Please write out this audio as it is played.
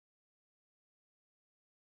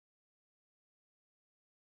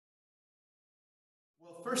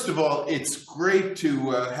First of all, it's great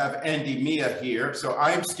to have Andy Miah here. So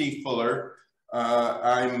I'm Steve Fuller.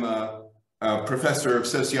 I'm a professor of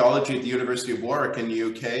sociology at the University of Warwick in the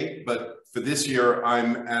UK, but for this year,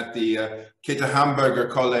 I'm at the Käthe Hamburger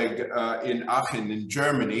Kolleg in Aachen in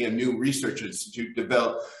Germany, a new research institute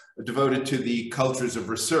devoted to the cultures of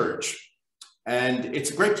research. And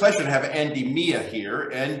it's a great pleasure to have Andy Miah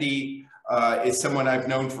here. Andy is someone I've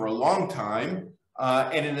known for a long time.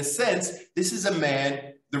 And in a sense, this is a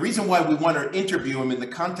man, the reason why we want to interview him in the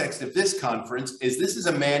context of this conference is this is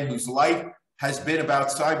a man whose life has been about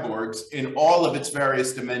cyborgs in all of its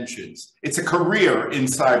various dimensions. It's a career in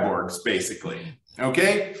cyborgs, basically,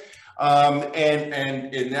 okay?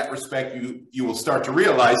 And in that respect, you will start to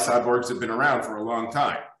realize cyborgs have been around for a long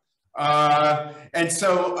time.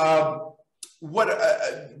 So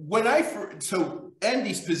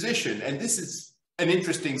Andy's position, and this is an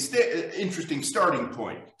interesting starting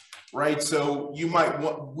point, right? So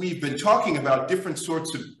we've been talking about different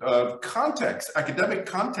sorts of contexts, academic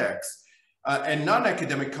contexts, and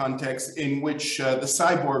non-academic contexts in which the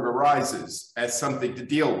cyborg arises as something to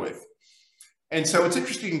deal with. And so it's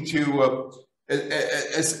interesting to,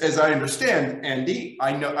 as I understand, Andy,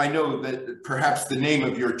 I know that perhaps the name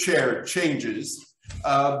of your chair changes,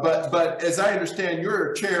 but as I understand,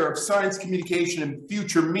 you're a chair of science, communication, and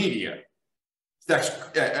future media. That's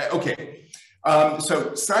okay.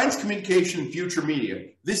 So science, communication, and future media.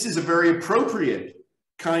 This is a very appropriate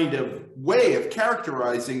kind of way of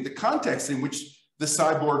characterizing the context in which the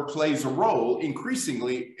cyborg plays a role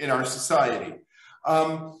increasingly in our society.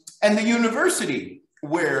 And the university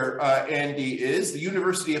where Andy is, the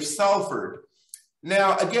University of Salford.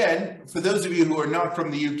 Now, again, for those of you who are not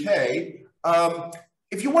from the UK,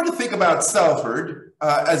 if you want to think about Salford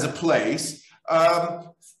as a place,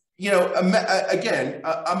 again,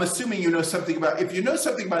 I'm assuming you know something about, if you know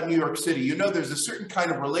something about New York City, you know there's a certain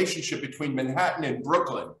kind of relationship between Manhattan and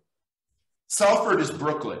Brooklyn. Salford is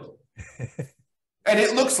Brooklyn. And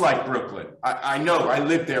it looks like Brooklyn. I know, I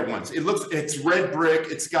lived there once. It's red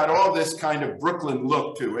brick. It's got all this kind of Brooklyn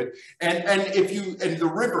look to it. And the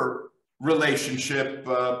river relationship,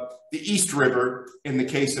 the East River, in the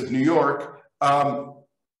case of New York,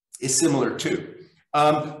 is similar too.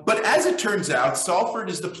 But as it turns out, Salford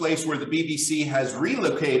is the place where the BBC has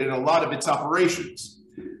relocated a lot of its operations.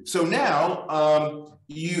 So now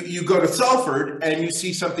you go to Salford and you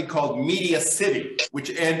see something called Media City,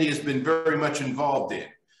 which Andy has been very much involved in.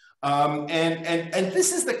 And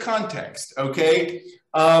this is the context, okay,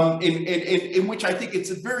 in which I think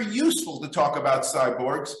it's very useful to talk about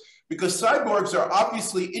cyborgs, because cyborgs are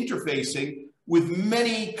obviously interfacing with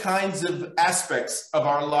many kinds of aspects of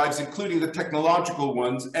our lives, including the technological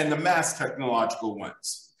ones and the mass technological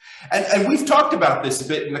ones. And we've talked about this a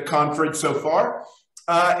bit in the conference so far.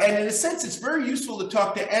 And in a sense, it's very useful to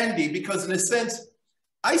talk to Andy because in a sense,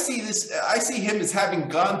 I see him as having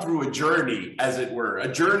gone through a journey, as it were, a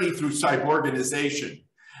journey through cyborganization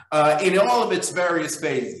in all of its various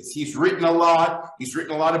phases. He's written a lot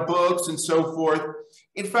of books and so forth.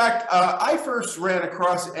 In fact, I first ran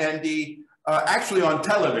across Andy actually on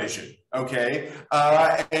television, okay?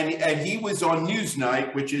 And he was on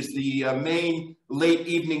Newsnight, which is the main late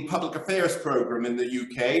evening public affairs program in the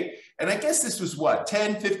UK. And I guess this was what,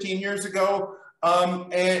 10, 15 years ago?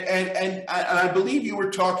 And I believe you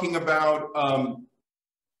were talking about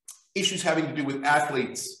issues having to do with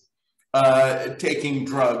athletes taking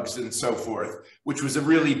drugs and so forth, which was a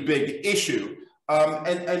really big issue.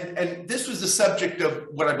 And this was the subject of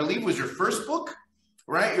what I believe was your first book,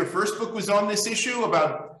 right? Your first book was on this issue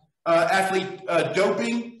about athlete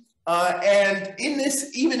doping. And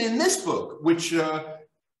even in this book, which,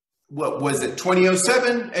 what was it,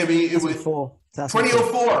 2007? I mean, it was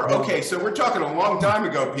 2004. Okay, so we're talking a long time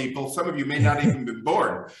ago, people. Some of you may not even been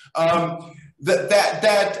born. In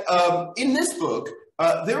this book,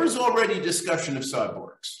 there is already discussion of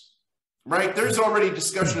cyborgs, right? There's already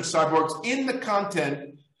discussion of cyborgs in the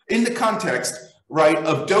context, right,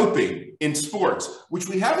 of doping in sports, which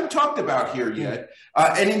we haven't talked about here yet.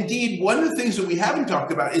 And indeed, one of the things that we haven't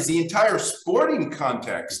talked about is the entire sporting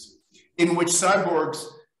context in which cyborgs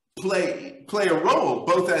play a role,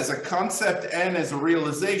 both as a concept and as a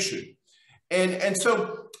realization. And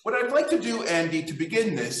so what I'd like to do, Andy, to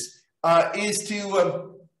begin this, is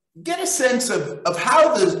to get a sense of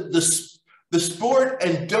how the sport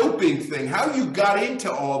and doping thing, how you got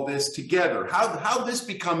into all this together, how this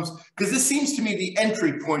becomes, because this seems to me the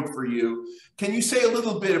entry point for you. Can you say a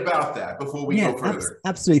little bit about that before we go further?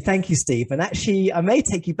 Absolutely. Thank you, Steve. And actually, I may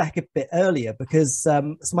take you back a bit earlier because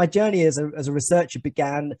so my journey as a researcher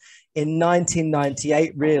began in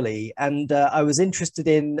 1998, really. And I was interested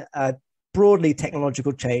in broadly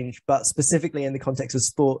technological change, but specifically in the context of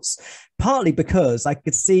sports, partly because I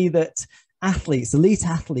could see that athletes, elite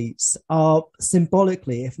athletes, are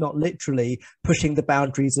symbolically, if not literally, pushing the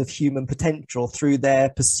boundaries of human potential through their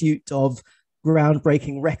pursuit of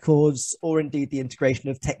groundbreaking records, or indeed the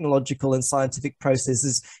integration of technological and scientific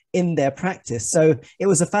processes in their practice. So it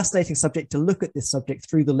was a fascinating subject to look at this subject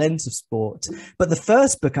through the lens of sport. But the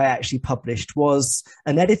first book I actually published was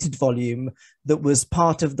an edited volume that was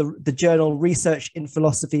part of the journal Research in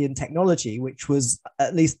Philosophy and Technology, which was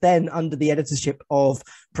at least then under the editorship of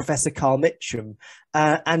Professor Carl Mitchum.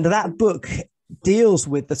 And that book deals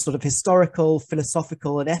with the sort of historical,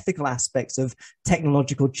 philosophical, and ethical aspects of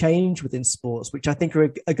technological change within sports, which I think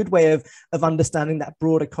are a good way of understanding that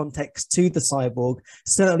broader context to the cyborg,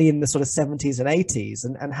 certainly in the sort of 70s and 80s,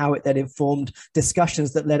 and how it then informed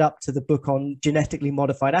discussions that led up to the book on genetically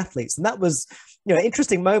modified athletes. And that was, you know, an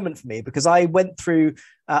interesting moment for me, because I went through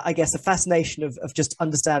I guess, a fascination of just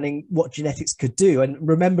understanding what genetics could do. And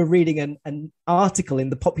remember reading an article in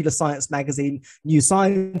the popular science magazine New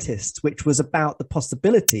Scientist, which was about the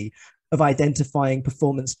possibility of identifying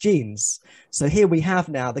performance genes. So here we have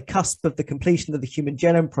now the cusp of the completion of the Human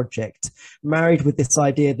Genome Project, married with this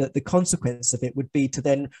idea that the consequence of it would be to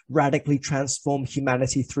then radically transform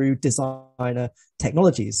humanity through designer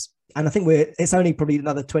technologies. And I think it's only probably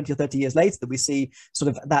another 20 or 30 years later that we see sort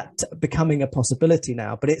of that becoming a possibility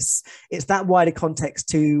now. But it's that wider context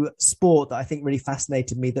to sport that I think really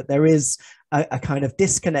fascinated me, that there is a kind of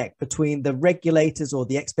disconnect between the regulators or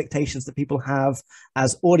the expectations that people have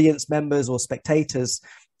as audience members or spectators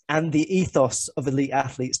and the ethos of elite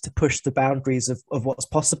athletes to push the boundaries of what's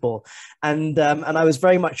possible. And I was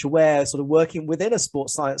very much aware, sort of working within a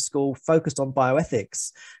sports science school focused on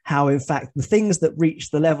bioethics, how in fact the things that reach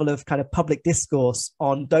the level of kind of public discourse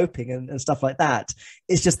on doping and stuff like that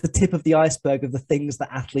is just the tip of the iceberg of the things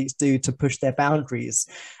that athletes do to push their boundaries.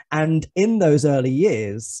 And in those early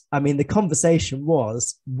years, I mean, the conversation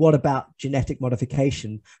was, what about genetic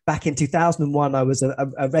modification? Back in 2001, I was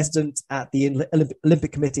a resident at the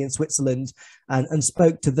Olympic Committee in Switzerland and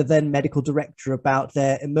spoke to the then medical director about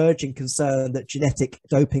their emerging concern that genetic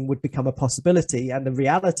doping would become a possibility and a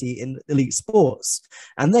reality in elite sports.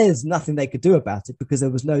 And there's nothing they could do about it because there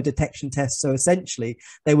was no detection test. So essentially,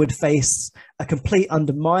 they would face a complete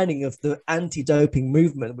undermining of the anti-doping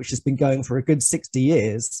movement, which has been going for a good 60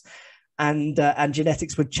 years. And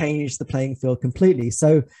genetics would change the playing field completely.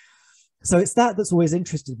 So it's that's always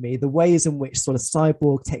interested me, the ways in which sort of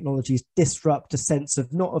cyborg technologies disrupt a sense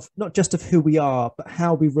of not just of who we are, but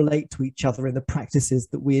how we relate to each other in the practices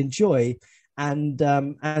that we enjoy, and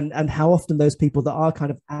how often those people that are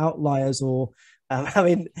kind of outliers or I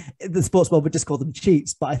mean, the sports world would just call them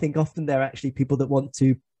cheats, but I think often they're actually people that want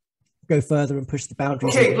to go further and push the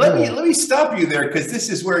boundaries. Okay, let me stop you there, because this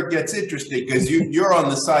is where it gets interesting, because you're on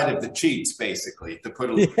the side of the cheats, basically,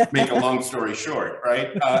 to make a long story short, right?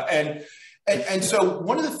 And so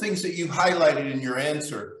one of the things that you highlighted in your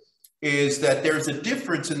answer is that there's a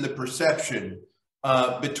difference in the perception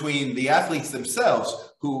between the athletes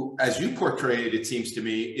themselves, who, as you portrayed it seems to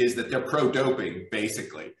me, is that they're pro-doping,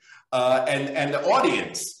 basically, and the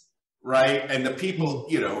audience. Right. And the people,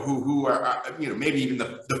 you know, who are, you know, maybe even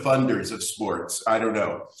the funders of sports, I don't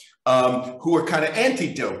know, who are kind of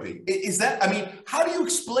anti-doping. Is that, I mean, how do you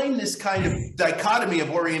explain this kind of dichotomy of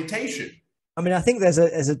orientation? I mean, I think there's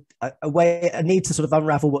a need to sort of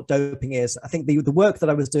unravel what doping is. I think the work that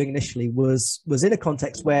I was doing initially was in a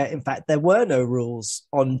context where, in fact, there were no rules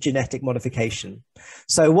on genetic modification.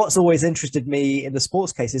 So what's always interested me in the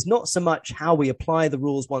sports case is not so much how we apply the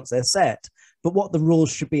rules once they're set, but what the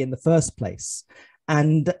rules should be in the first place.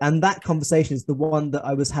 And that conversation is the one that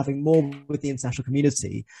I was having more with the international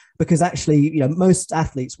community, because actually, you know, most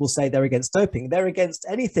athletes will say they're against doping. They're against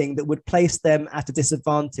anything that would place them at a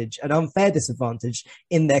disadvantage, an unfair disadvantage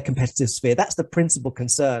in their competitive sphere. That's the principal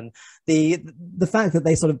concern. The fact that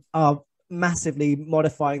they sort of are massively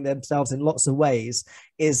modifying themselves in lots of ways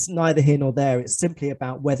is neither here nor there. It's simply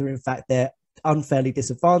about whether, in fact, they're unfairly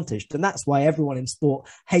disadvantaged, and that's why everyone in sport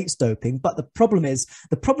hates doping. But the problem,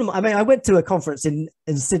 I mean, I went to a conference in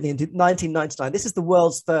Sydney in 1999. This is the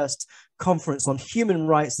world's first conference on human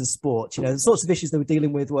rights in sport. You know, the sorts of issues they were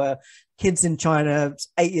dealing with were kids in China,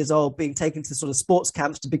 8 years old, being taken to sort of sports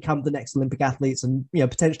camps to become the next Olympic athletes, and, you know,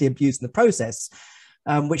 potentially abused in the process.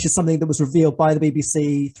 Which is something that was revealed by the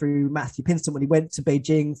BBC through Matthew Pinston when he went to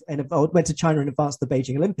Beijing and went to China in advance of the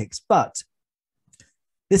Beijing Olympics. But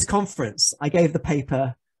this conference, I gave the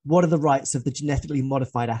paper, What are the Rights of the Genetically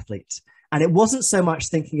Modified Athlete? And it wasn't so much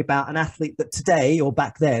thinking about an athlete that today or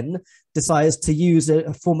back then decides to use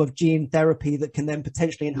a form of gene therapy that can then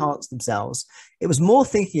potentially enhance themselves. It was more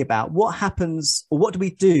thinking about what happens, or what do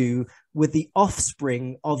we do with the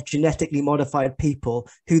offspring of genetically modified people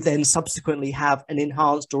who then subsequently have an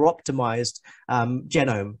enhanced or optimized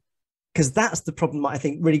genome. Because that's the problem I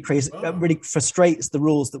think really frustrates the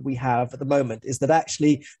rules that we have at the moment, is that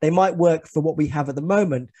actually they might work for what we have at the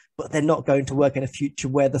moment, but they're not going to work in a future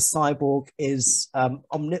where the cyborg is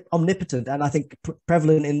omnipotent and I think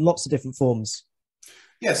prevalent in lots of different forms.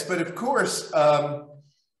 Yes, but of course,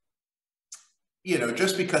 you know,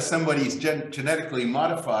 just because somebody's genetically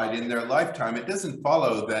modified in their lifetime, it doesn't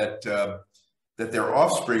follow that that their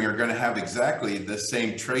offspring are going to have exactly the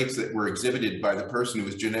same traits that were exhibited by the person who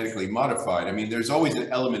was genetically modified. I mean, there's always an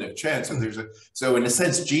element of chance. So in a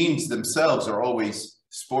sense, genes themselves are always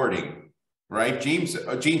sporting, right? Genes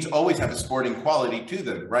always have a sporting quality to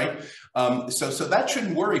them, right? So that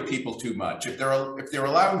shouldn't worry people too much. If they're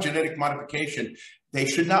allowing genetic modification, they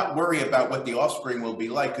should not worry about what the offspring will be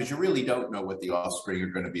like, because you really don't know what the offspring are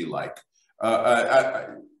going to be like.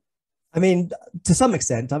 I mean, to some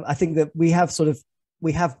extent, I think that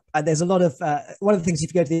there's a lot of, one of the things,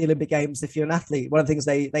 if you go to the Olympic Games, if you're an athlete, one of the things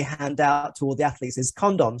they hand out to all the athletes is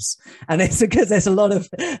condoms. And it's because there's a lot of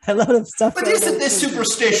stuff. But isn't this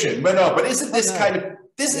superstition? But isn't this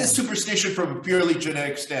this is superstition from a purely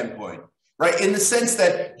genetic standpoint, right? In the sense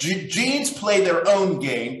that genes play their own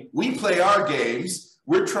game. We play our games.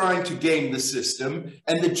 We're trying to game the system,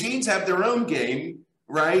 and the genes have their own game.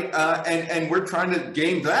 Right, and we're trying to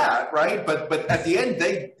game that, right? But at the end,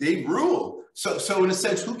 they rule. So in a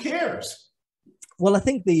sense, who cares? Well, I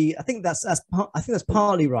think that's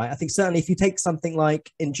partly right. I think certainly if you take something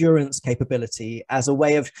like endurance capability as a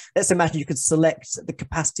way of, let's imagine you could select the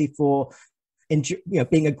capacity for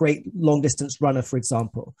being a great long distance runner, for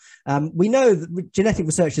example. We know that genetic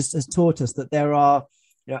research has taught us that there are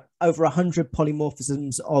over 100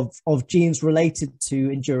 polymorphisms of genes related to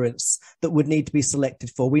endurance that would need to be selected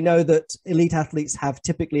for. We know that elite athletes have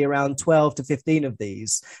typically around 12 to 15 of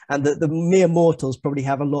these, and that the mere mortals probably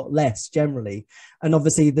have a lot less generally. And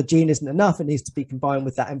obviously the gene isn't enough. It needs to be combined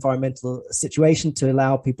with that environmental situation to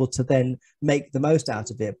allow people to then make the most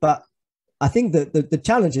out of it. But I think that the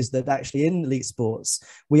challenge is that actually in elite sports,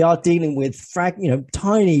 we are dealing with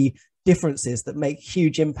tiny differences that make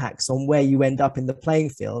huge impacts on where you end up in the playing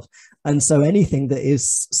field. And so anything that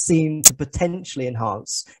is seen to potentially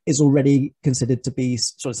enhance is already considered to be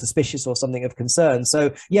sort of suspicious or something of concern.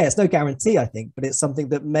 So yeah, it's no guarantee, I think, but it's something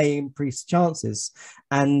that may increase chances.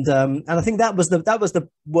 And I think that was the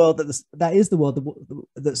world that is the world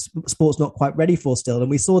that sport's not quite ready for still. And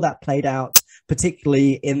we saw that played out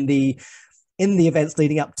particularly in the events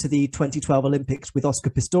leading up to the 2012 Olympics with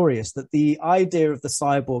Oscar Pistorius, that the idea of the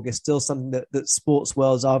cyborg is still something that sports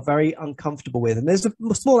worlds are very uncomfortable with. And there's a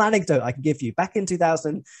small anecdote I can give you. Back in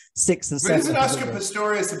 2006 and 2007. But isn't Oscar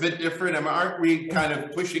Pistorius a bit different? I mean, aren't we kind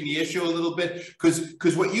of pushing the issue a little bit?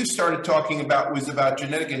 Because what you started talking about was about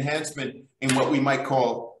genetic enhancement in what we might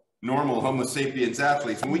call normal Homo sapiens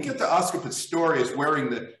athletes. When we get to Oscar Pistorius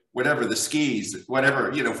wearing the skis,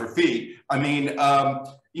 whatever, for feet, I mean,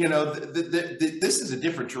 this is a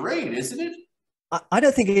different terrain, isn't it? I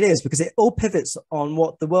don't think it is, because it all pivots on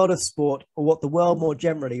what the world of sport, or what the world more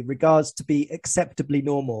generally regards to be acceptably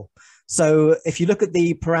normal. So if you look at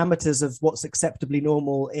the parameters of what's acceptably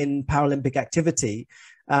normal in Paralympic activity,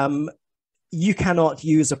 you cannot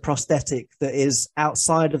use a prosthetic that is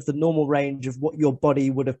outside of the normal range of what your body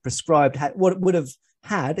would have prescribed, what it would have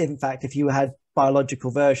had, in fact, if you had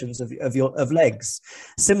biological versions of legs.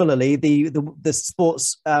 Similarly, the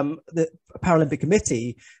sports the Paralympic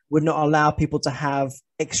Committee would not allow people to have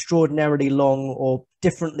extraordinarily long or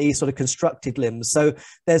differently sort of constructed limbs. So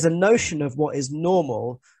there's a notion of what is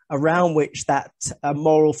normal around which that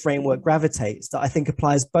moral framework gravitates, that I think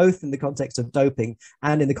applies both in the context of doping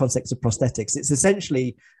and in the context of prosthetics. It's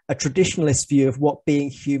essentially a traditionalist view of what being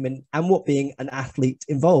human and what being an athlete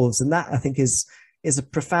involves. And that, I think, is a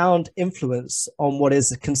profound influence on what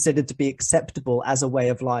is considered to be acceptable as a way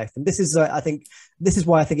of life. And this is why I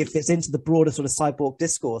think it fits into the broader sort of cyborg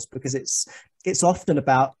discourse, because it's often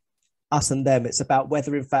about us and them. It's about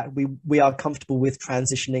whether, in fact, we are comfortable with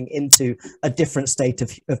transitioning into a different state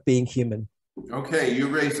of being human. Okay, you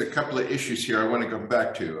raised a couple of issues here I want to go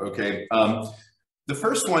back to. Okay. The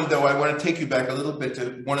first one, though, I want to take you back a little bit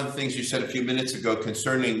to one of the things you said a few minutes ago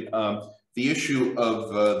concerning the issue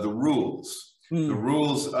of the rules. The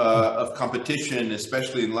rules of competition,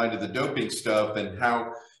 especially in light of the doping stuff, and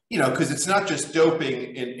how, because it's not just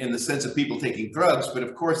doping in the sense of people taking drugs, but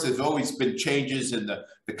of course, there's always been changes in the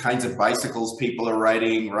kinds of bicycles people are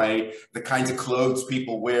riding, right? The kinds of clothes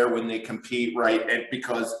people wear when they compete, right?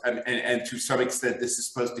 And to some extent, this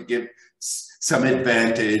is supposed to give some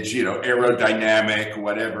advantage, aerodynamic,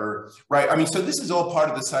 whatever, right? I mean, so this is all part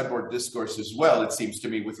of the cyborg discourse as well, it seems to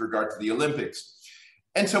me, with regard to the Olympics.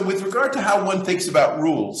 And so with regard to how one thinks about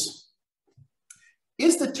rules,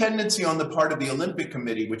 is the tendency on the part of the Olympic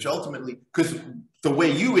Committee, which ultimately, because the way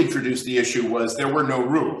you introduced the issue was there were no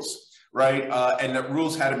rules, right? And that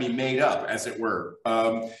rules had to be made up, as it were,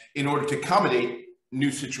 in order to accommodate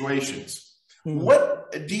new situations.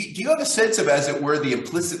 What do you have a sense of, as it were, the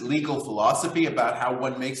implicit legal philosophy about how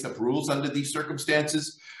one makes up rules under these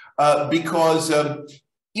circumstances? Because,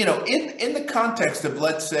 in the context of,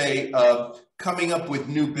 let's say, coming up with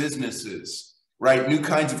new businesses, right? New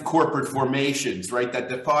kinds of corporate formations, right? That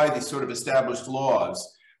defy these sort of established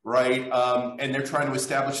laws, right? And they're trying to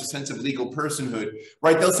establish a sense of legal personhood,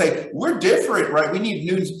 right? They'll say, we're different, right? We need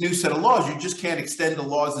new set of laws. You just can't extend the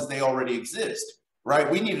laws as they already exist, right?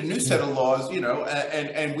 We need a new set of laws,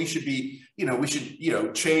 and we should be,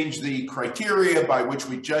 change the criteria by which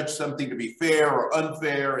we judge something to be fair or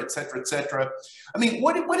unfair, et cetera, et cetera. I mean,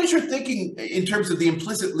 what is your thinking in terms of the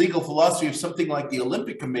implicit legal philosophy of something like the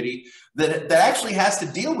Olympic Committee that actually has to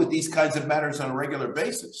deal with these kinds of matters on a regular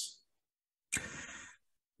basis?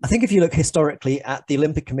 I think if you look historically at the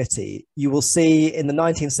Olympic Committee, you will see in the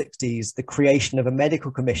 1960s the creation of a medical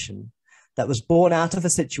commission that was born out of a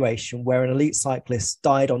situation where an elite cyclist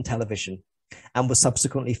died on television and was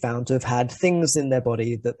subsequently found to have had things in their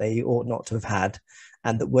body that they ought not to have had,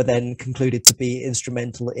 and that were then concluded to be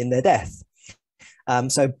instrumental in their death.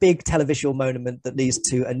 So big televisual moment that leads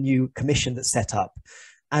to a new commission that's set up.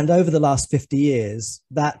 And over the last 50 years,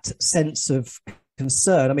 that sense of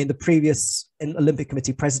concern, I mean, the previous Olympic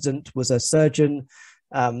Committee president was a surgeon,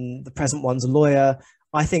 the present one's a lawyer.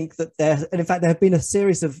 I think that and in fact, there have been a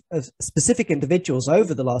series of specific individuals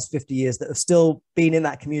over the last 50 years that have still been in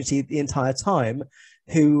that community the entire time,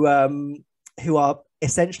 who are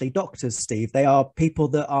essentially doctors, Steve. They are people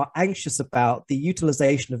that are anxious about the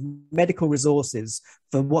utilization of medical resources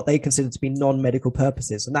for what they consider to be non-medical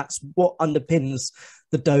purposes. And that's what underpins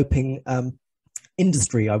the doping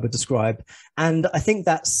industry, I would describe. And I think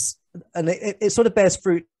it sort of bears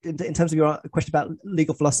fruit in terms of your question about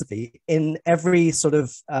legal philosophy. In every sort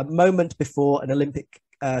of moment before an Olympic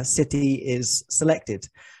city is selected,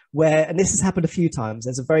 and this has happened a few times,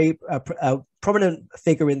 there's a very prominent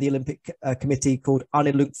figure in the Olympic Committee called Arne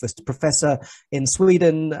Lundqvist, professor in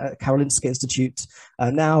Sweden, Karolinska Institute,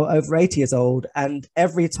 now over 80 years old. And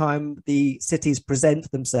every time the cities present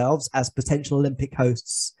themselves as potential Olympic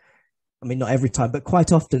hosts, I mean, not every time, but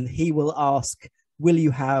quite often, he will ask, will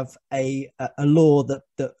you have a law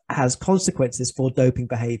that has consequences for doping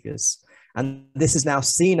behaviors? And this is now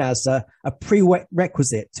seen as a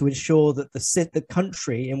prerequisite to ensure that the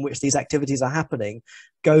country in which these activities are happening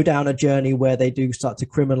go down a journey where they do start to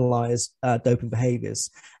criminalize doping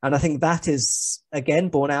behaviors. And I think that is, again,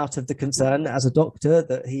 born out of the concern as a doctor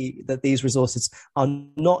that these resources are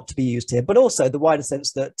not to be used here, but also the wider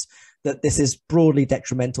sense that this is broadly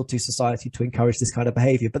detrimental to society to encourage this kind of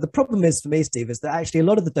behavior. But the problem is, for me, Steve, is that actually a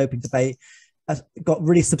lot of the doping debate has got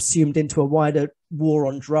really subsumed into a wider war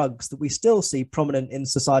on drugs that we still see prominent in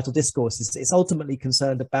societal discourses. It's ultimately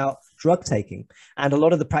concerned about drug taking. And a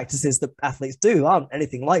lot of the practices that athletes do aren't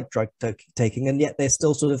anything like drug taking, and yet they're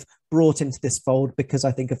still sort of brought into this fold because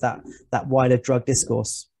I think of that wider drug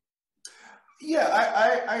discourse. Yeah,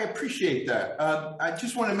 I appreciate that. I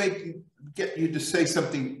just want to get you to say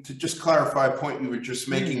something to just clarify a point you were just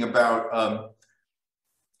making about,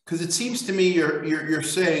 because it seems to me you're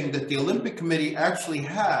saying that the Olympic Committee actually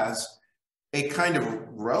has a kind of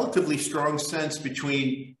relatively strong sense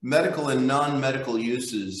between medical and non-medical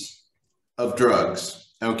uses of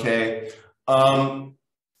drugs. Okay.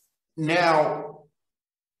 Now,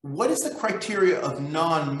 what is the criteria of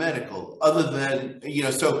non-medical other than,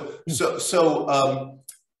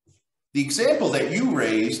 the example that you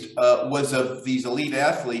raised was of these elite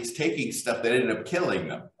athletes taking stuff that ended up killing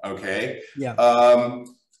them. Okay. Yeah.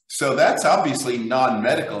 So that's obviously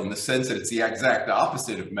non-medical in the sense that it's the exact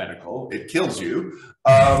opposite of medical. It kills you.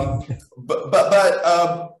 But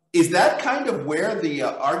is that kind of where the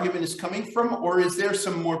argument is coming from, or is there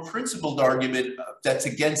some more principled argument that's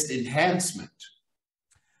against enhancement?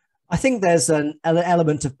 I think there's an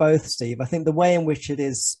element of both, Steve. I think the way in which it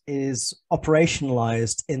is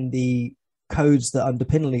operationalized in the codes that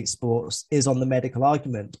underpin elite sports is on the medical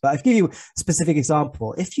argument. But I'll give you a specific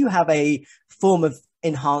example. If you have a form of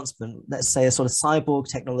enhancement, let's say a sort of cyborg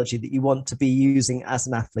technology that you want to be using as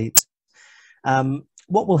an athlete,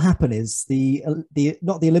 what will happen is the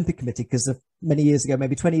not the Olympic Committee, because of many years ago,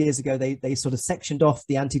 maybe 20 years ago, they sort of sectioned off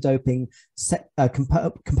the anti-doping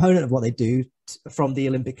component of what they do from the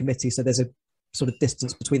Olympic Committee. So there's a sort of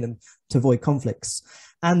distance between them to avoid conflicts.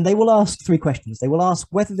 And they will ask three questions. They will ask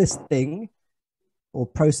whether this thing or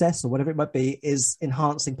process or whatever it might be is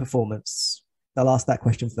enhancing performance. They'll ask that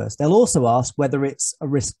question first. They'll also ask whether it's a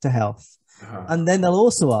risk to health. And then they'll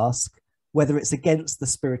also ask whether it's against the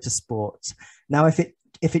spirit of sport. Now, if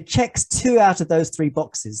it checks 2 out of those 3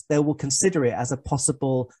 boxes, they will consider it as a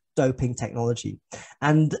possible doping technology.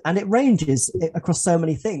 And it ranges across so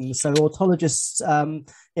many things. So autologous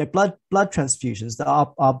blood transfusions that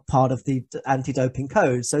are part of the anti-doping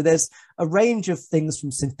code. So there's a range of things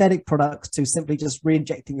from synthetic products to simply just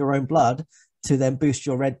re-injecting your own blood to then boost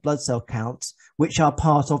your red blood cell count, which are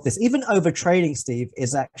part of this. Even overtraining, Steve,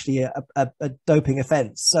 is actually a doping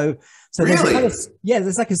offense. So really?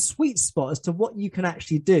 there's like a sweet spot as to what you can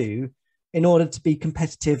actually do in order to be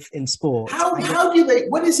competitive in sport. How do they,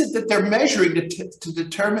 what is it that they're measuring to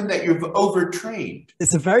determine that you've overtrained?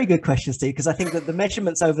 It's a very good question, Steve, because I think that the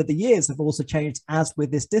measurements over the years have also changed as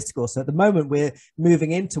with this discourse. So at the moment, we're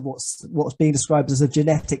moving into what's being described as a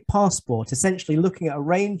genetic passport, essentially looking at a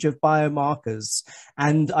range of biomarkers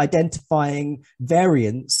and identifying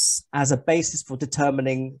variants as a basis for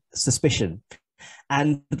determining suspicion.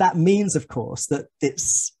 And that means, of course, that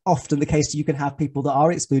it's often the case that you can have people that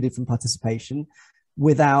are excluded from participation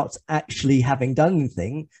without actually having done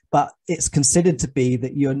anything, but it's considered to be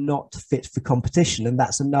that you're not fit for competition, and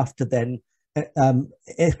that's enough to then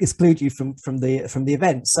exclude you from the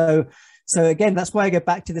event. So again, that's why I go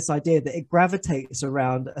back to this idea that it gravitates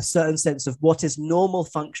around a certain sense of what is normal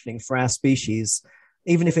functioning for our species,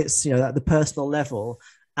 even if it's at the personal level.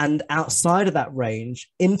 And outside of that range,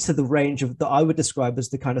 into the range of that I would describe as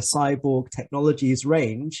the kind of cyborg technologies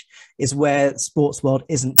range, is where sports world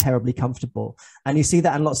isn't terribly comfortable. And you see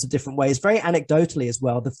that in lots of different ways, very anecdotally as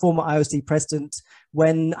well. The former IOC president,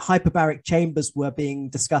 when hyperbaric chambers were being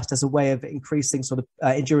discussed as a way of increasing sort of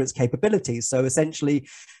endurance capabilities. So essentially,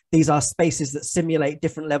 these are spaces that simulate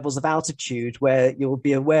different levels of altitude, where you'll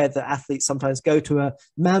be aware that athletes sometimes go to a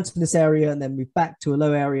mountainous area and then move back to a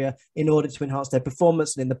low area in order to enhance their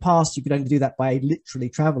performance. And in the past, you could only do that by literally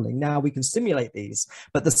traveling. Now we can simulate these,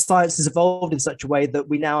 but the science has evolved in such a way that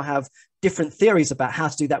we now have different theories about how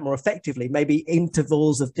to do that more effectively. Maybe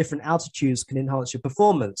intervals of different altitudes can enhance your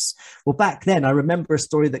performance. Well, back then, I remember a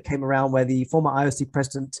story that came around where the former IOC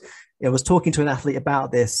president was talking to an athlete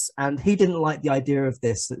about this, and he didn't like the idea of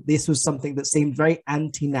this. This was something that seemed very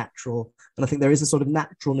anti-natural. And I think there is a sort of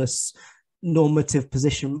naturalness normative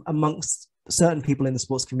position amongst certain people in the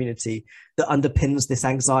sports community that underpins this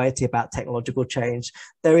anxiety about technological change.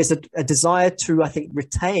 There is a desire to, I think,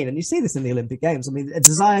 retain, and you see this in the Olympic Games, I mean, a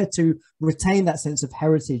desire to retain that sense of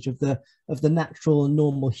heritage of the natural and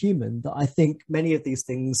normal human that I think many of these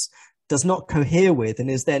things does not cohere with and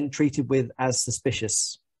is then treated with as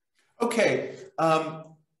suspicious. Okay,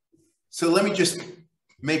 so let me just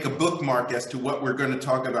make a bookmark as to what we're going to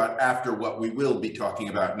talk about after what we will be talking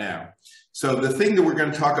about now. So the thing that we're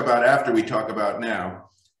going to talk about after we talk about now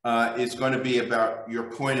is going to be about your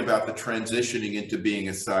point about the transitioning into being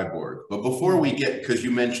a cyborg. But before we get, because you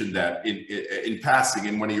mentioned that in passing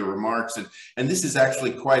in one of your remarks, and this is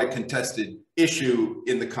actually quite a contested issue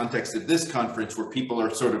in the context of this conference, where people are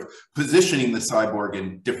sort of positioning the cyborg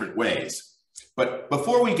in different ways. But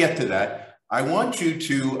before we get to that, I want you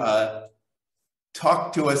to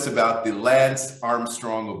talk to us about the Lance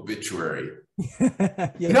Armstrong obituary.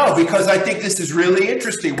 Yes. No, because I think this is really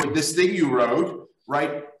interesting with this thing you wrote,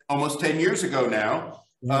 right, almost 10 years ago now.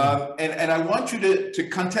 Yeah. And I want you to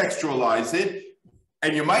contextualize it.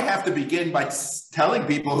 And you might have to begin by telling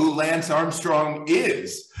people who Lance Armstrong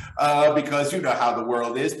is, because you know how the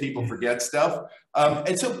world is, people forget stuff.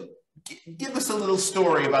 And so give us a little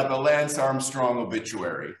story about the Lance Armstrong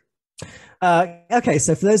obituary. Okay,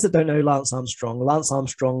 so for those that don't know Lance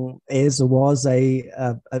Armstrong is or was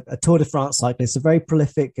a Tour de France cyclist, a very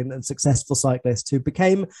prolific and successful cyclist who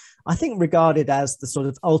became, I think, regarded as the sort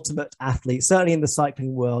of ultimate athlete, certainly in the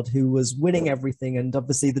cycling world, who was winning everything. And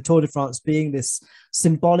obviously the Tour de France being this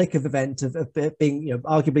symbolic of event of being,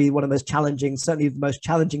 arguably one of the most challenging, certainly the most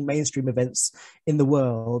challenging mainstream events in the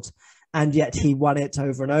world. And yet he won it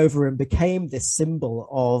over and over and became this symbol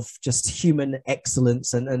of just human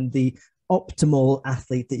excellence and the optimal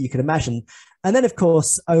athlete that you can imagine. And then, of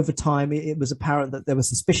course, over time, it was apparent that there were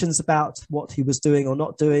suspicions about what he was doing or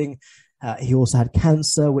not doing. He also had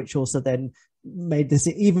cancer, which also then made this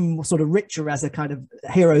even sort of richer as a kind of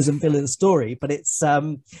heroes and villains story. But it's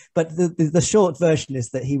but the short version is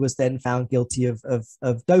that he was then found guilty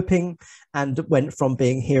of doping and went from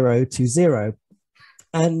being hero to zero.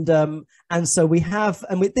 And so we have,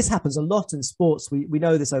 and this happens a lot in sports. We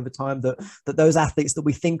know this over time, that those athletes that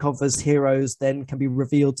we think of as heroes then can be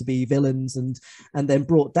revealed to be villains and then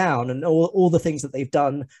brought down, and all the things that they've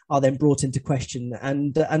done are then brought into question.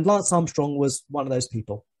 And Lance Armstrong was one of those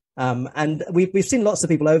people. And we've seen lots of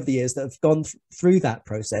people over the years that have gone through that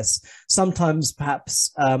process, sometimes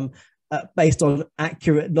perhaps based on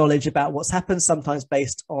accurate knowledge about what's happened, sometimes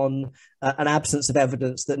based on an absence of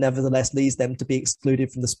evidence that nevertheless leads them to be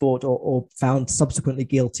excluded from the sport or found subsequently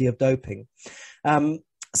guilty of doping.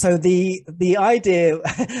 So the idea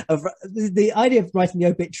of writing the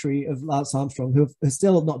obituary of Lance Armstrong, who's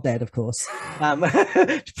still not dead, of course,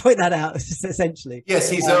 to point that out essentially. Yes,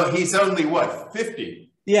 he's only what, 50?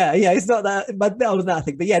 Yeah, he's not that, but a bit older than that, I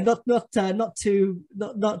think. But yeah, not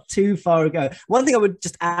too far ago. One thing I would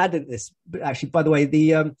just add in this, actually, by the way,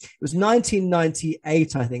 it was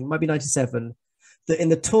 1998, I think, it might be 97, that in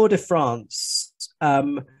the Tour de France,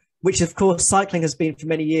 which of course cycling has been for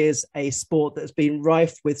many years a sport that has been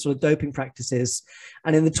rife with sort of doping practices.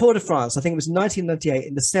 And in the Tour de France, I think it was 1998,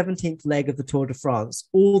 in the 17th leg of the Tour de France,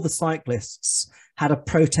 all the cyclists had a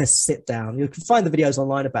protest sit down. You can find the videos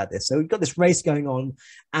online about this. So we've got this race going on.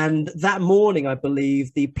 And that morning, I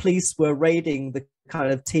believe, the police were raiding the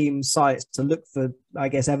kind of team sites to look for, I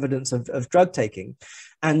guess, evidence of drug taking.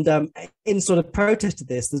 And in sort of protest to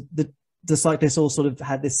this, the cyclists all sort of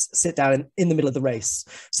had this sit down in the middle of the race.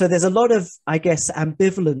 So there's a lot of, I guess,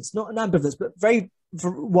 ambivalence, not an ambivalence, but very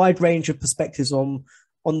wide range of perspectives on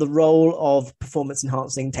the role of performance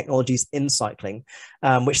enhancing technologies in cycling,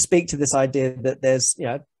 which speak to this idea that there's,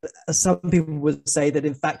 some people would say that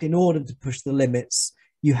in fact, in order to push the limits,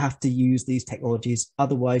 you have to use these technologies.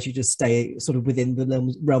 Otherwise, you just stay sort of within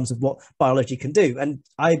the realms of what biology can do. And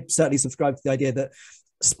I certainly subscribe to the idea that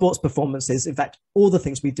sports performances, in fact, all the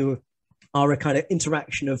things we do are a kind of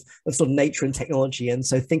interaction of sort of nature and technology. And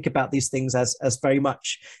so think about these things as very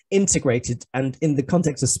much integrated. And in the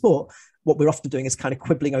context of sport, what we're often doing is kind of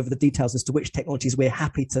quibbling over the details as to which technologies we're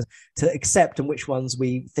happy to accept and which ones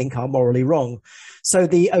we think are morally wrong. So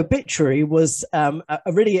the obituary was a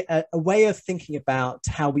way of thinking about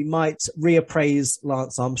how we might reappraise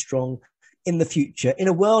Lance Armstrong in the future, in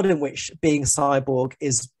a world in which being a cyborg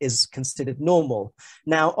is considered normal.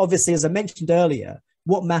 Now, obviously, as I mentioned earlier,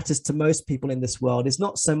 what matters to most people in this world is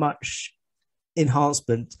not so much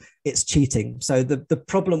enhancement, it's cheating. So the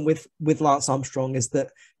problem with Lance Armstrong is that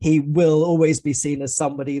he will always be seen as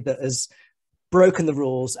somebody that has broken the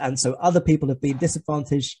rules, and so other people have been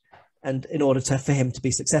disadvantaged and in order for him to be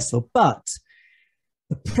successful. But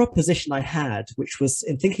the proposition I had, which was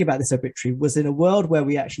in thinking about this obituary, was in a world where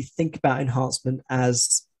we actually think about enhancement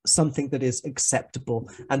as something that is acceptable,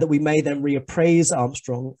 and that we may then reappraise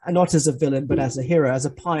Armstrong, and not as a villain, but as a hero, as a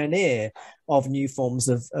pioneer of new forms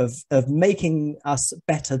of making us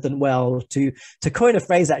better than well. To coin a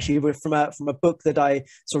phrase actually from a book that I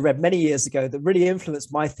sort of read many years ago that really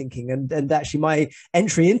influenced my thinking, and actually my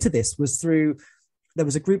entry into this was through. There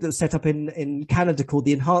was a group that was set up in Canada called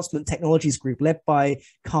the Enhancement Technologies Group, led by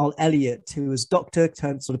Carl Elliott, who was doctor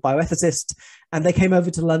turned sort of bioethicist. And they came over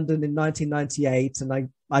to London in 1998. And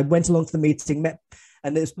I went along to the meeting, but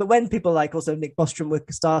when people like also Nick Bostrom were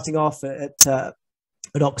starting off at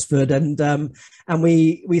Oxford, and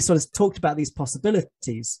we sort of talked about these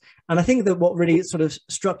possibilities. And I think that what really sort of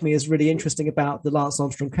struck me as really interesting about the Lance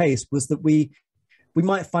Armstrong case was that we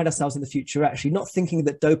might find ourselves in the future actually not thinking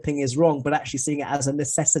that doping is wrong, but actually seeing it as a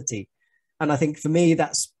necessity. And I think for me,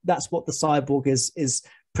 that's what the cyborg is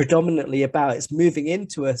predominantly about. It's moving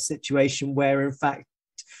into a situation where, in fact,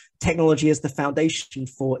 technology is the foundation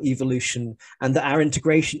for evolution, and that our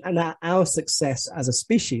integration and our success as a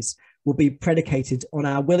species will be predicated on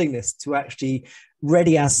our willingness to actually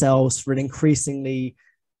ready ourselves for an increasingly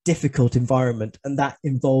difficult environment. And that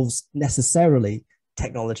involves necessarily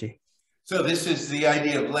technology. So this is the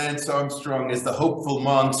idea of Lance Armstrong as the hopeful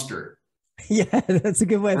monster. Yeah, that's a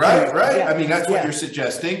good way. Right. Yeah. I mean, that's what you're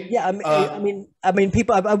suggesting. Yeah, I mean,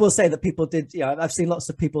 people. I will say that people did. I've seen lots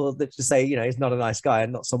of people that just say, he's not a nice guy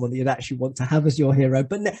and not someone that you'd actually want to have as your hero.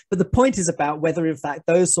 But the point is about whether, in fact,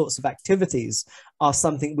 those sorts of activities are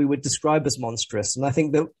something we would describe as monstrous. And I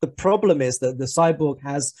think that the problem is that the cyborg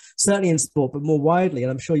has, certainly in sport, but more widely,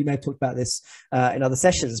 and I'm sure you may have talked about this in other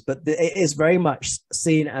sessions, but it is very much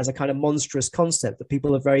seen as a kind of monstrous concept that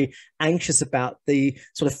people are very anxious about the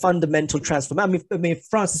sort of fundamental transformation. I mean,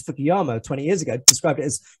 Francis Fukuyama 20 years ago described it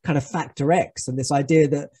as kind of factor X, and this idea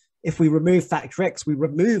that if we remove factor X, we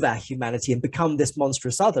remove our humanity and become this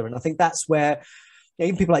monstrous other. And I think that's where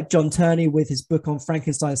even people like John Turney with his book on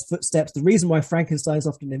Frankenstein's footsteps, the reason why Frankenstein is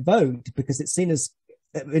often invoked, because it's seen as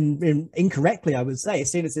incorrectly, I would say,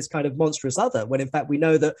 seen as this kind of monstrous other, when in fact we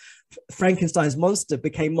know that Frankenstein's monster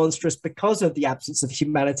became monstrous because of the absence of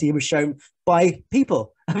humanity. It was shown by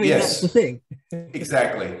people. I mean, yes, that's the thing.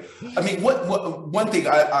 Exactly. I mean, one thing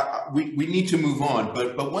we need to move on,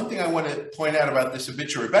 but one thing I want to point out about this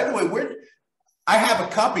obituary. By the way, I have a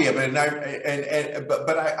copy of it,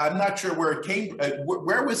 but I'm not sure where it came.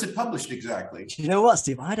 Where was it published exactly? You know what,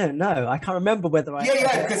 Steve? I don't know. I can't remember whether I.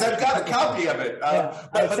 Yeah, because I've got a copy of it.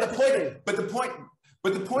 But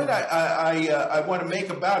the point I want to make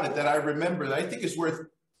about it that I remember that I think is worth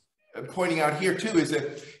pointing out here too is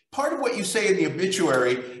that part of what you say in the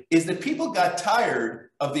obituary is that people got tired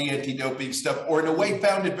of the anti-doping stuff, or in a way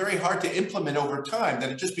found it very hard to implement over time. That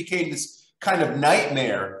it just became this kind of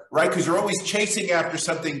nightmare, right? Because you're always chasing after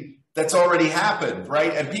something that's already happened,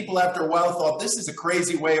 right? And people after a while thought this is a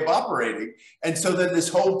crazy way of operating. And so then this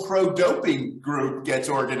whole pro-doping group gets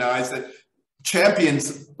organized that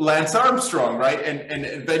champions Lance Armstrong, right? And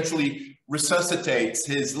eventually resuscitates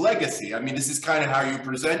his legacy. I mean, this is kind of how you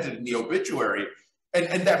present it in the obituary.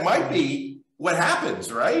 And that might be what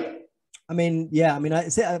happens, right? I mean, yeah, I mean,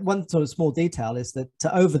 one sort of small detail is that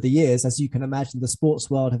over the years, as you can imagine, the sports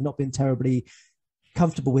world have not been terribly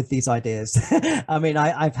comfortable with these ideas. I mean,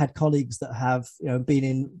 I've had colleagues that have, been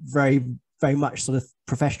in very, very much sort of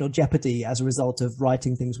professional jeopardy as a result of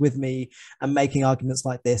writing things with me and making arguments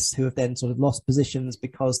like this, who have then sort of lost positions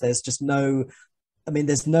because there's just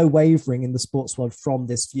there's no wavering in the sports world from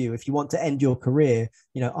this view. If you want to end your career,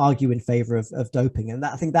 argue in favor of doping. And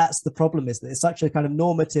I think that's the problem, is that it's such a kind of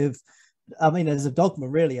normative, there's a dogma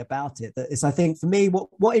really about it. That is, I think for me,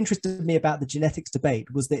 what interested me about the genetics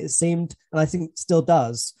debate was that it seemed, and I think still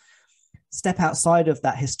does, step outside of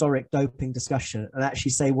that historic doping discussion and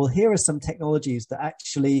actually say, well, here are some technologies that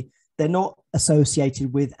actually, they're not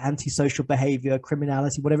associated with antisocial behavior,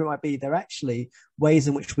 criminality, whatever it might be. They're actually ways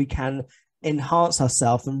in which we can enhance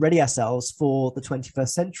ourselves and ready ourselves for the 21st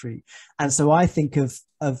century. And so I think of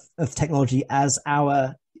technology as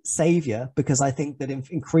our savior, because I think that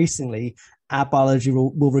increasingly our biology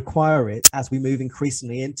will require it as we move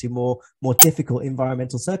increasingly into more difficult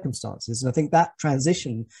environmental circumstances. And I think that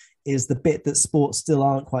transition is the bit that sports still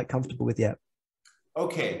aren't quite comfortable with yet.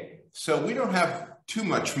 Okay, so we don't have too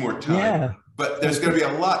much more time, but there's going to be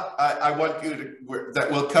a lot I want you to, that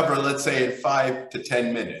we'll cover, let's say in 5 to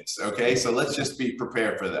 10 minutes. Okay, so let's just be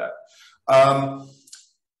prepared for that.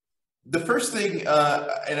 The first thing,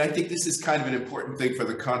 and I think this is kind of an important thing for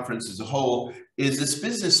the conference as a whole, is this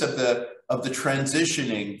business of the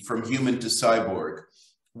transitioning from human to cyborg,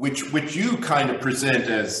 which you kind of present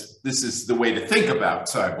as this is the way to think about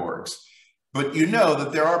cyborgs. But you know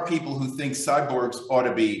that there are people who think cyborgs ought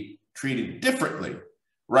to be treated differently,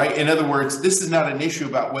 right? In other words, this is not an issue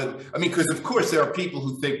about whether, because of course there are people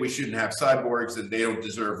who think we shouldn't have cyborgs and they don't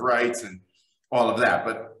deserve rights and all of that,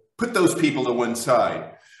 but put those people to one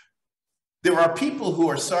side. There are people who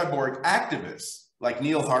are cyborg activists, like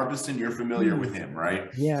Neil Harbiston. You're familiar with him, right?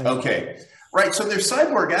 Yeah. Okay. Right. So there's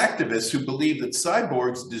cyborg activists who believe that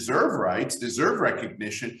cyborgs deserve rights, deserve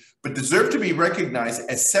recognition, but deserve to be recognized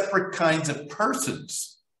as separate kinds of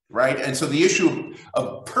persons, right? And so the issue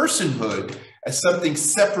of personhood as something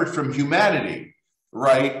separate from humanity,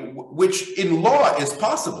 right? Which in law is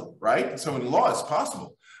possible, right? So in law is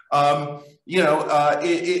possible,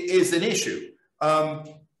 is an issue.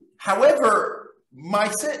 However, my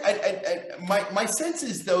sense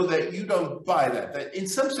is, though, that you don't buy that, that in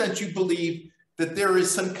some sense you believe that there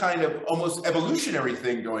is some kind of almost evolutionary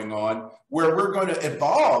thing going on where we're going to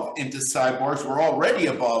evolve into cyborgs. We're already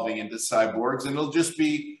evolving into cyborgs, and it'll just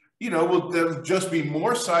be, there'll just be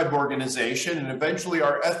more cyborganization, and eventually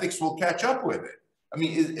our ethics will catch up with it.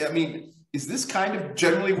 Is this kind of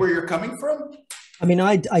generally where you're coming from?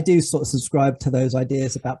 I do sort of subscribe to those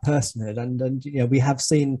ideas about personhood, and we have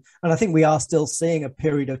seen, and I think we are still seeing a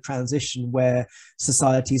period of transition where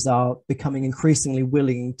societies are becoming increasingly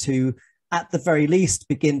willing to, at the very least,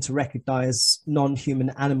 begin to recognize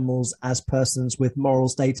non-human animals as persons with moral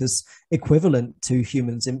status equivalent to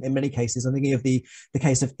humans in many cases. I'm thinking of the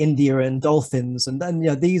case of India and dolphins, and then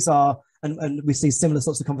these are. And we see similar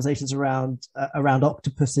sorts of conversations around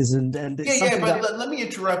octopuses and but let me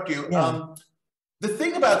interrupt you. Yeah. The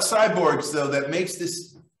thing about cyborgs, though, that makes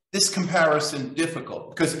this comparison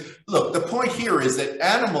difficult, because look, the point here is that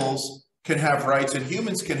animals can have rights and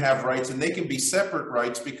humans can have rights, and they can be separate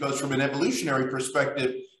rights because from an evolutionary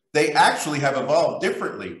perspective, They actually have evolved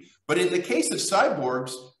differently. But in the case of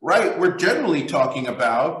cyborgs, right, we're generally talking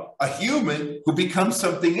about a human who becomes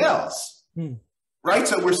something else, right?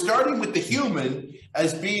 So we're starting with the human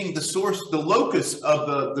as being the source, the locus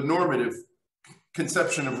of the normative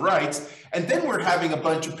conception of rights. And then we're having a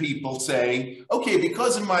bunch of people saying, okay,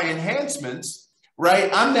 because of my enhancements, right,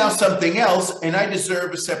 I'm now something else and I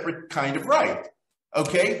deserve a separate kind of right.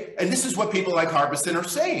 Okay. And this is what people like Harbison are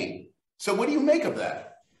saying. So what do you make of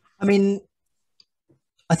that? I mean,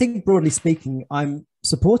 I think broadly speaking, I'm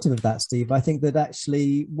supportive of that, Steve. I think that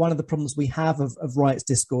actually one of the problems we have of rights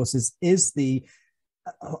discourses is the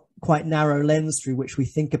quite narrow lens through which we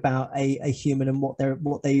think about a human and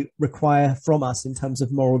what they require from us in terms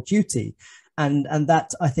of moral duty. And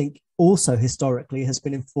that, I think, also historically has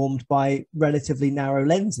been informed by relatively narrow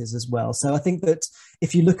lenses as well. So I think that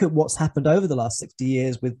if you look at what's happened over the last 60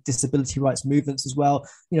 years with disability rights movements as well,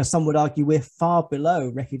 some would argue we're far below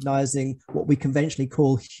recognizing what we conventionally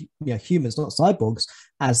call humans, not cyborgs,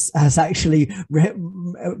 as actually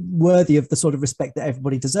worthy of the sort of respect that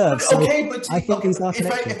everybody deserves. But, okay, so but I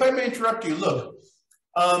think if I may interrupt you, look,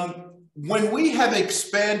 when we have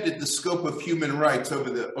expanded the scope of human rights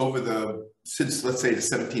since, let's say, the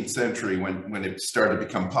 17th century, when it started to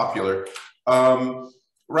become popular,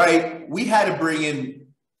 right, we had to bring in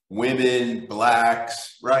women,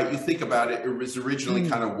 blacks, right? You think about it, it was originally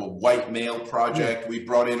kind of a white male project. We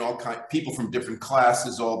brought in all kinds of people from different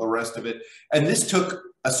classes, all the rest of it. And this took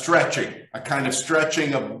a kind of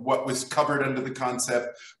stretching of what was covered under the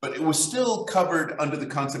concept, but it was still covered under the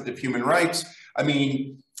concept of human rights. I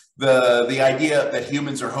mean, the idea that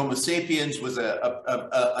humans are Homo sapiens was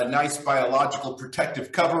a nice biological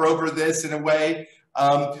protective cover over this in a way.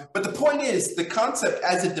 But the point is, the concept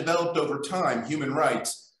as it developed over time, human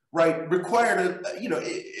rights, right, required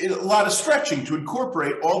a lot of stretching to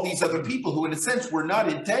incorporate all these other people who, in a sense, were not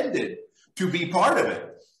intended to be part of it.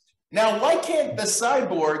 Now, why can't the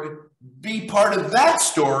cyborg be part of that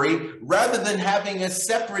story rather than having a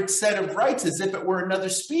separate set of rights as if it were another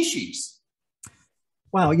species?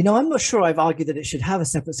 Wow, I'm not sure I've argued that it should have a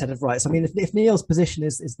separate set of rights. I mean, if Neil's position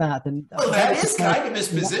is that, then... Well, that is kind of his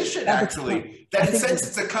position, actually. That in a sense,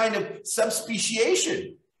 it's a kind of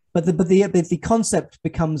subspeciation. But the concept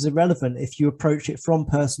becomes irrelevant if you approach it from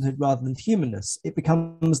personhood rather than humanness. It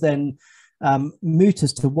becomes then moot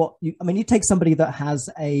as to what you... I mean, you take somebody that has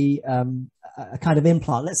a kind of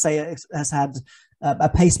implant, let's say it has had a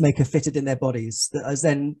pacemaker fitted in their bodies that is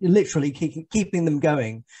then literally keeping them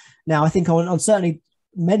going. Now, I think on certainly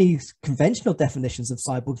many conventional definitions of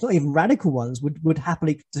cyborgs, not even radical ones, would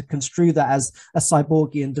happily to construe that as a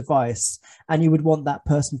cyborgian device, and you would want that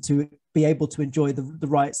person to be able to enjoy the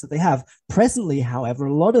rights that they have. Presently, however,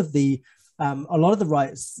 a lot of the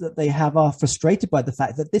rights that they have are frustrated by the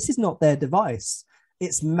fact that this is not their device.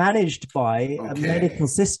 It's managed by a medical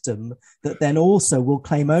system that then also will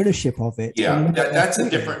claim ownership of it. Yeah, that's a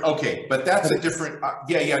different, but that's a different,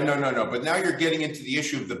 no. But now you're getting into the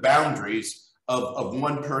issue of the boundaries of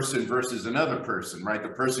one person versus another person, right? The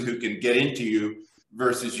person who can get into you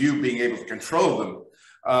versus you being able to control them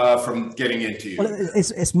from getting into you. Well,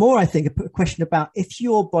 it's more, I think, a question about if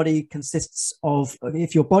your body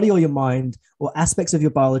or your mind or aspects of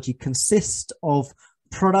your biology consist of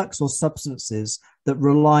products or substances that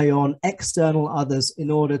rely on external others in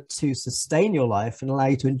order to sustain your life and allow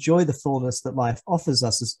you to enjoy the fullness that life offers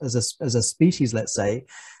us as a species, let's say,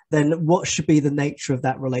 then what should be the nature of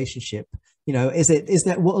that relationship?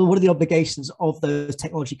 What are the obligations of those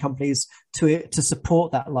technology companies to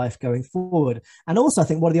support that life going forward? And also, I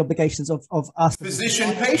think, what are the obligations of us?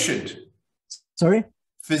 Physician-patient. Sorry?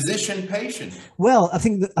 Physician-patient. Well, I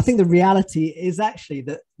think the reality is actually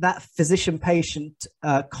that physician-patient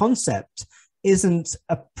concept isn't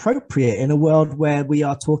appropriate in a world where we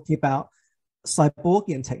are talking about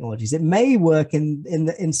cyborgian technologies. It may work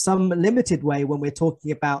in some limited way when we're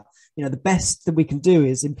talking about, the best that we can do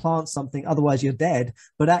is implant something, otherwise you're dead.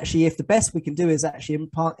 But actually, if the best we can do is actually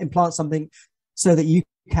implant something so that you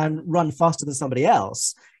can run faster than somebody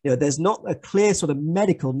else, there's not a clear sort of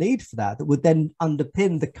medical need for that would then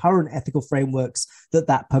underpin the current ethical frameworks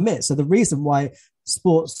that permits. So the reason why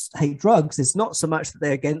sports hate drugs is not so much that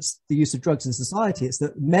they're against the use of drugs in society, it's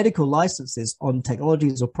that medical licenses on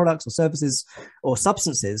technologies or products or services or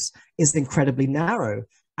substances is incredibly narrow.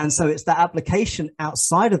 And so it's that application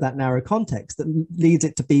outside of that narrow context that leads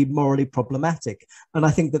it to be morally problematic. And I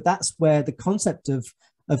think that's where the concept of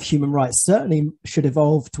human rights certainly should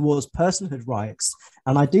evolve towards personhood rights.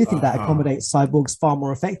 And I do think that accommodates cyborgs far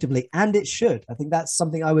more effectively, and it should. I think that's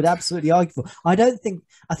something I would absolutely argue for. I think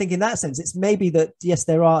in that sense, it's maybe that, yes,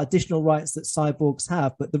 there are additional rights that cyborgs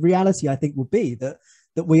have, but the reality, I think, will be that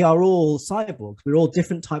that we are all cyborgs. We're all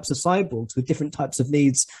different types of cyborgs with different types of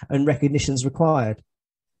needs and recognitions required.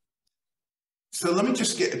 So let me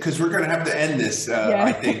just get, because we're going to have to end this,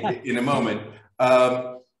 I think, in a moment.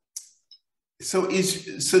 So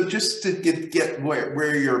just to get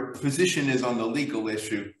where your position is on the legal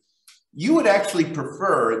issue, you would actually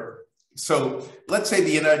prefer, so let's say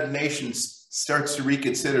the United Nations starts to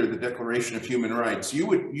reconsider the Declaration of Human Rights, you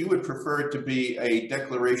would prefer it to be a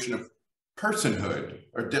declaration of personhood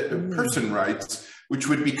or person rights, which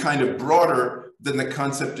would be kind of broader than the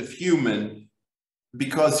concept of human,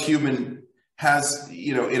 because human has,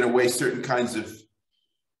 you know, in a way, certain kinds of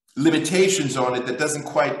limitations on it that doesn't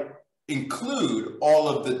quite include all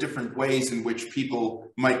of the different ways in which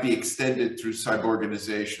people might be extended through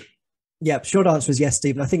cyborganization. Yeah, short answer is yes,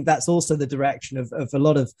 Stephen. I think that's also the direction of a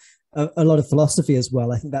lot of philosophy as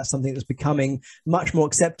well. I think that's something that's becoming much more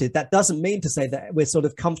accepted. That doesn't mean to say that we're sort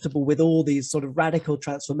of comfortable with all these sort of radical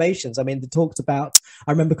transformations. I mean, they talked about,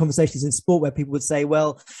 I remember conversations in sport where people would say,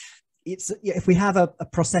 well, it's, if we have a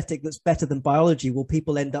prosthetic that's better than biology, will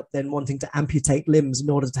people end up then wanting to amputate limbs in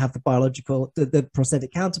order to have the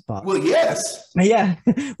prosthetic counterpart? Well, yes. Yeah,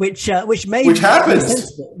 which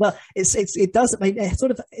happens. Well, it does. I mean,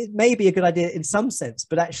 it may be a good idea in some sense,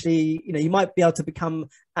 but actually, you know, you might be able to become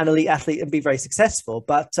an elite athlete and be very successful.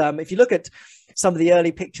 But if you look at some of the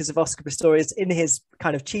early pictures of Oscar Pistorius in his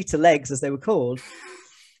kind of cheetah legs, as they were called,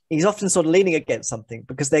 he's often sort of leaning against something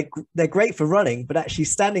because they're great for running, but actually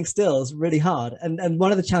standing still is really hard. And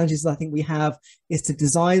one of the challenges I think we have is to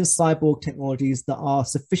design cyborg technologies that are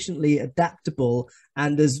sufficiently adaptable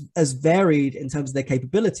and as varied in terms of their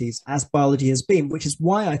capabilities as biology has been, which is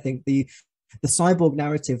why I think the cyborg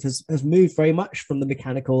narrative has moved very much from the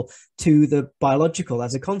mechanical to the biological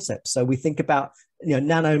as a concept. So we think about, you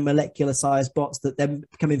know, nanomolecular sized bots that then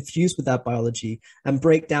become infused with our biology and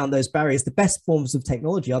break down those barriers. The best forms of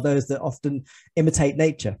technology are those that often imitate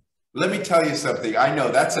nature. Let me tell you something. I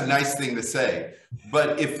know that's a nice thing to say,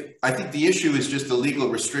 but I think the issue is just the legal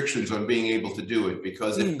restrictions on being able to do it,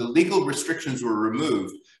 because if the legal restrictions were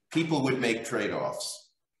removed, people would make trade-offs.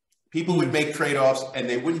 People would make trade-offs, and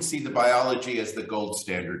they wouldn't see the biology as the gold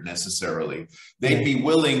standard necessarily. They'd be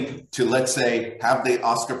willing to, let's say, have the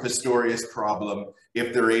Oscar Pistorius problem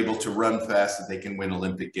if they're able to run fast and they can win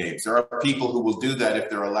Olympic Games. There are people who will do that if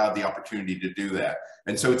they're allowed the opportunity to do that.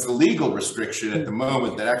 And so it's the legal restriction at the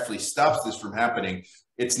moment that actually stops this from happening.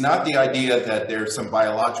 It's not the idea that there's some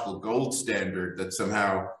biological gold standard that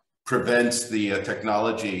somehow prevents the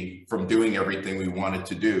technology from doing everything we want it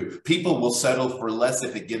to do. People will settle for less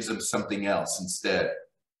if it gives them something else instead.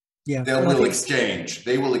 Yeah, they will exchange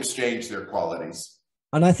their qualities.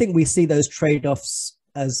 And I think we see those trade-offs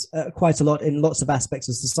as quite a lot in lots of aspects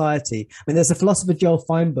of society. I mean, there's a philosopher, Joel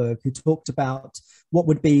Feinberg, who talked about what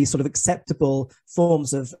would be sort of acceptable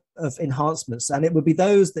forms of enhancements. And it would be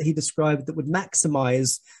those that he described that would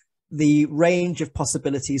maximize the range of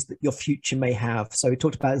possibilities that your future may have. So he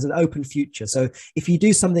talked about it as an open future. So if you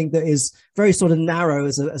do something that is very sort of narrow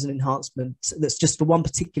as an enhancement, that's just for one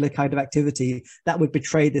particular kind of activity, that would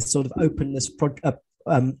betray this sort of openness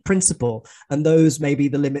principle. And those may be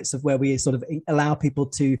the limits of where we sort of allow people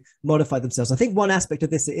to modify themselves. I think one aspect of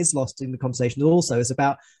this that is lost in the conversation also is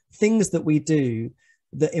about things that we do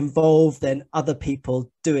that involve then other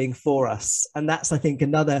people doing for us. And that's, I think,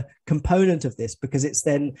 another component of this, because it's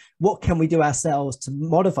then what can we do ourselves to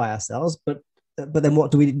modify ourselves, but then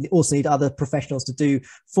what do we also need other professionals to do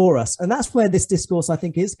for us? And that's where this discourse, I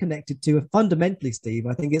think, is connected to fundamentally, Steve.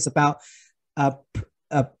 I think it's about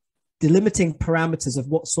delimiting parameters of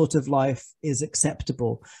what sort of life is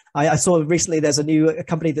acceptable. I saw recently there's a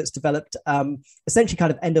company that's developed essentially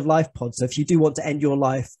kind of end of life pods. So if you do want to end your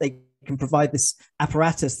life, they can provide this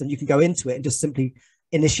apparatus, then you can go into it and just simply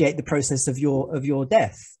initiate the process of your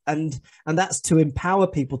death. And that's to empower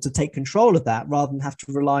people to take control of that rather than have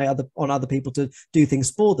to rely on other people to do things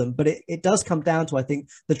for them. But it does come down to, I think,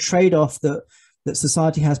 the trade-off that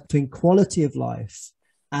society has between quality of life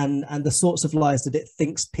and the sorts of lives that it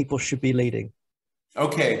thinks people should be leading.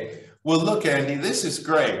 Okay. Well, look, Andy, this is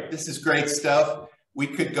great. This is great stuff. We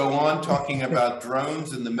could go on talking about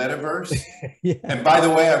drones in the metaverse. Yeah. And by the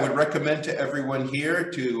way, I would recommend to everyone here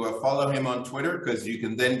to follow him on Twitter, because you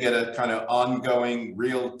can then get a kind of ongoing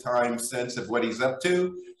real-time sense of what he's up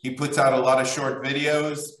to. He puts out a lot of short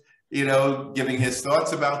videos, you know, giving his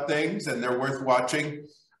thoughts about things, and they're worth watching.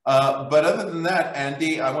 But other than that,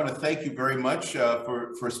 Andy, I want to thank you very much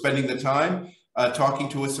for spending the time talking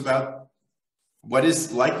to us about what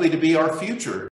is likely to be our future.